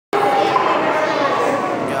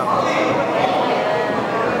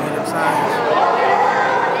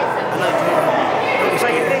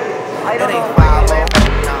That ain't 5-0.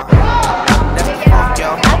 Nah. That's the funk, yo.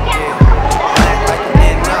 Yeah. Act like a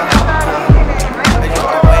ninja. They just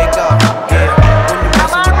to wake up. Yeah. When you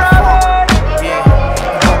messing with the funk. Yeah.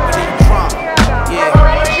 You bumping in the trunk. Yeah.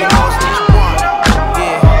 You know it's what you want.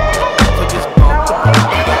 Yeah. So just bump the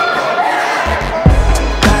beat.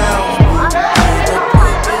 Bounce, move to the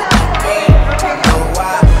beat. You know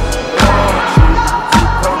I want you to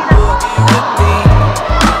come boogie with me.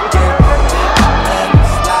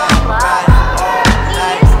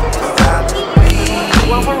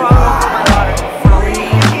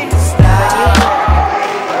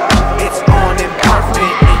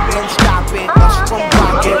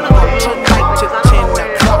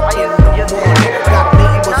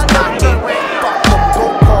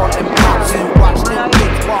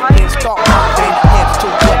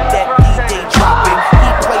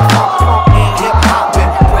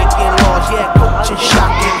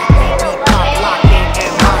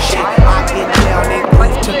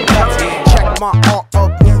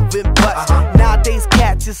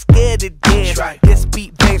 This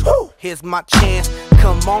beat bangs, whoo, here's my chance.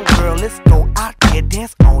 Come on, girl, let's go out there,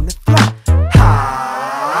 dance on the floor.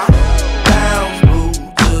 Ha! Bounce, move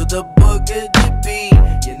to the boogie beat.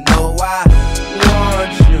 You know I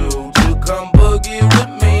want you to come boogie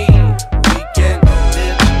with me. We can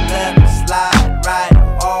dip, left, slide, right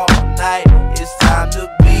all night. It's time to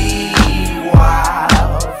be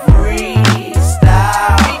wild,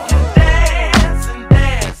 freestyle. We can dance and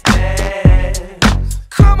dance, dance.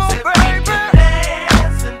 Come on, baby.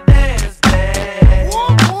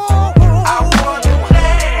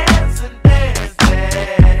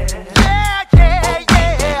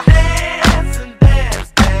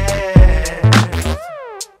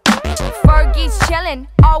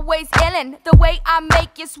 Always illin', the way I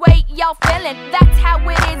make you sway, y'all feelin'. That's how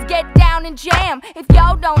it is, get down and jam. If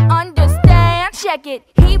y'all don't understand, check it.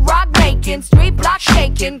 He rock making, street block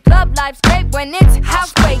shaking, club life's great when it's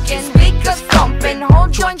house breaking. Speakers thumping, whole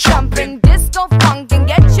joint jumping, disco funkin',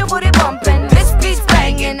 get your booty bumpin'. This beat's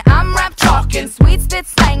bangin', I'm rap talking, sweet spit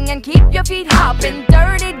slangin', keep your feet hoppin',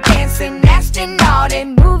 dirty dancing, nasty naughty,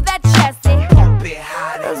 move that chesty, pump it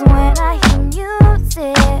hot. 'Cause when I hear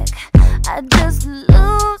music, I just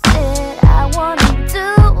lose it. I wanna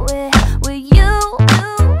do it with you.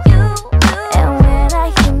 And when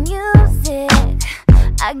I hear music,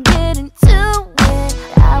 I get into it.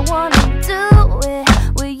 I wanna do it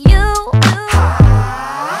with you.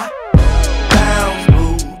 Bounce,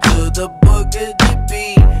 move to the boogie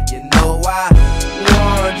beat. You know I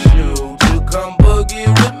want you to come boogie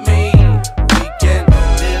with me. We can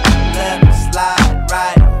dip, left, slide,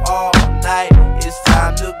 right all night. It's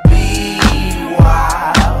time to be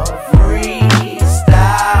wild,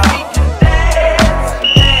 freestyle. We can dance,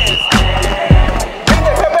 dance, dance.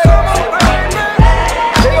 Come on, baby.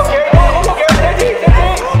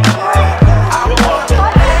 I wanna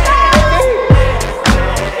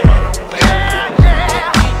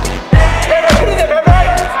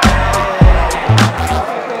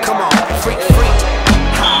come on, freak, freak.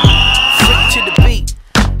 Freak to the beat.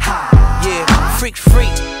 Yeah, freak,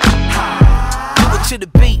 freak. Do it to the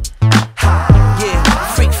beat. Yeah,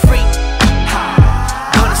 freak, freak.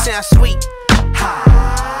 Gonna sound sweet.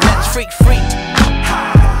 Let's freak, freak.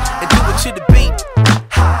 And do it to the beat.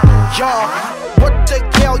 Y'all, what the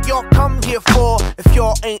hell y'all come here for? If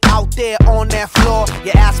y'all ain't out there on that floor,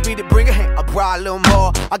 you asked me to bring it, I brought a little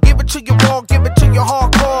more. I give it to you raw, give it to you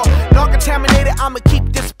hardcore. Non-contaminated, I'ma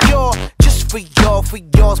keep this pure. Just for y'all, for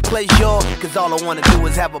y'all's pleasure. 'Cause all I wanna do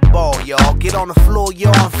is have a ball, y'all. Get on the floor,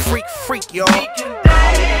 y'all, and freak, freak, y'all. We can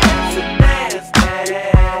dance, dance,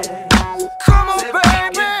 dance. Come on, baby.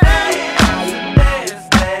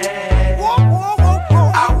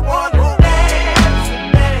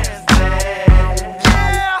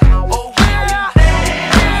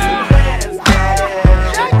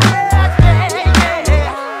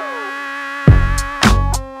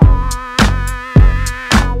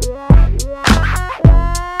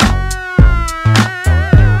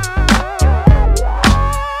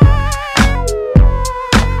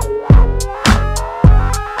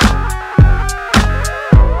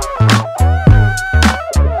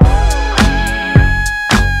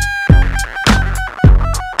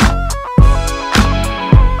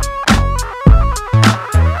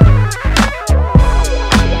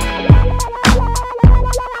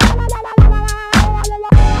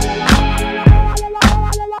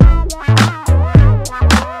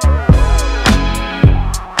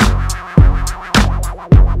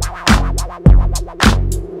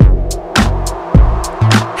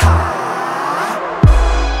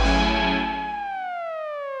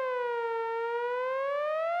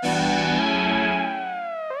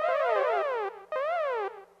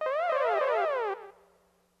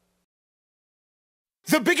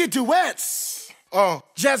 Biggie duets.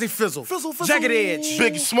 Jazzy Fizzle, Jagged Edge,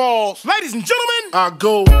 Biggie Smalls. Ladies and gentlemen, I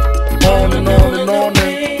go on and on and on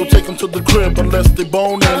and don't take them to the crib unless they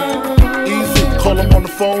boning. Easy, call them on the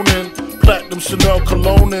phone and platinum Chanel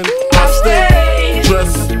cologne and I stay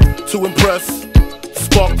dressed to impress,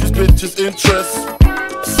 spark these bitches' interest.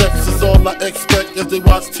 Sex is all I expect as they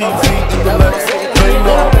watch TV in the Lex.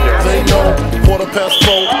 They know,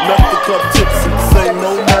 4:15, left the club tipsy. Say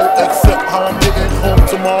no more, except how I'm getting home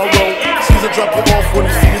tomorrow. Caesar drop it off when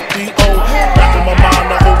he sees P.O. Back in my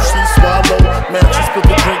mind, I hope she swallow. Man, she spilled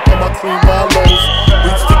the drink on my cream wallows.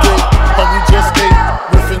 Reach the gate, hungry just ate.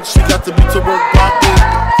 Riffin', she got to be to work by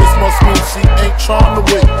 8. This must mean she ain't trying to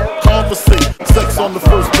wait. Conversate, sex on the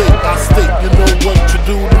first date. I state, you know what you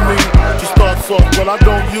do to me. She starts off, well I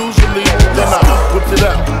don't usually. Then I whip it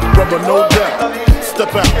out, rubber no doubt.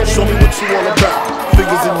 Step out, show me what you all about.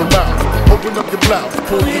 Fingers in your mouth, open up your blouse.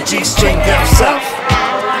 Pull your G-string down south.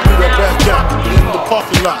 Beat that back out, in the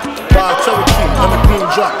parking lot. Buy a Cherokee and a green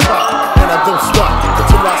drop top. And I don't stop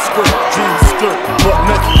until I skirt, jeans, skirt, butt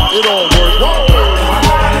naked, it all works.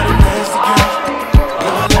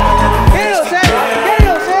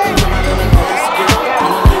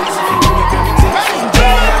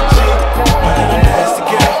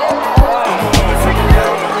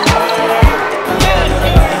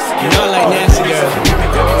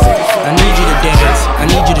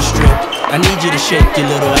 I need you to shake your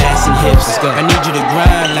little ass and hips. I need you to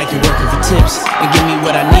grind like you're working for tips. And give me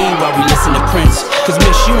what I need while we listen to Prince. Cause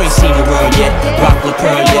miss, you ain't seen the world yet. Rock the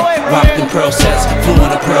pearl yet, rock them pearl sets. Flew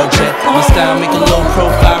in a pearl jet. My style make a low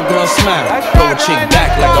profile girl smile. Throw a chick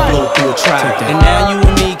back like I blow through a trial. And now you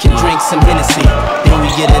and me can drink some Hennessy. Then we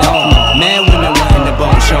get it on. Man, women wanting the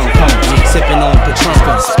bone Sean Combs. Sipping on Patron.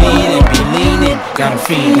 Speed and be leaning. Got 'em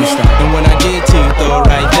feeding. And when I get to you, throw it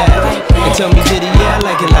right back. And tell me, did he, yeah, I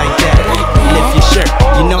like it like that. Lift your shirt,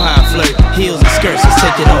 you know how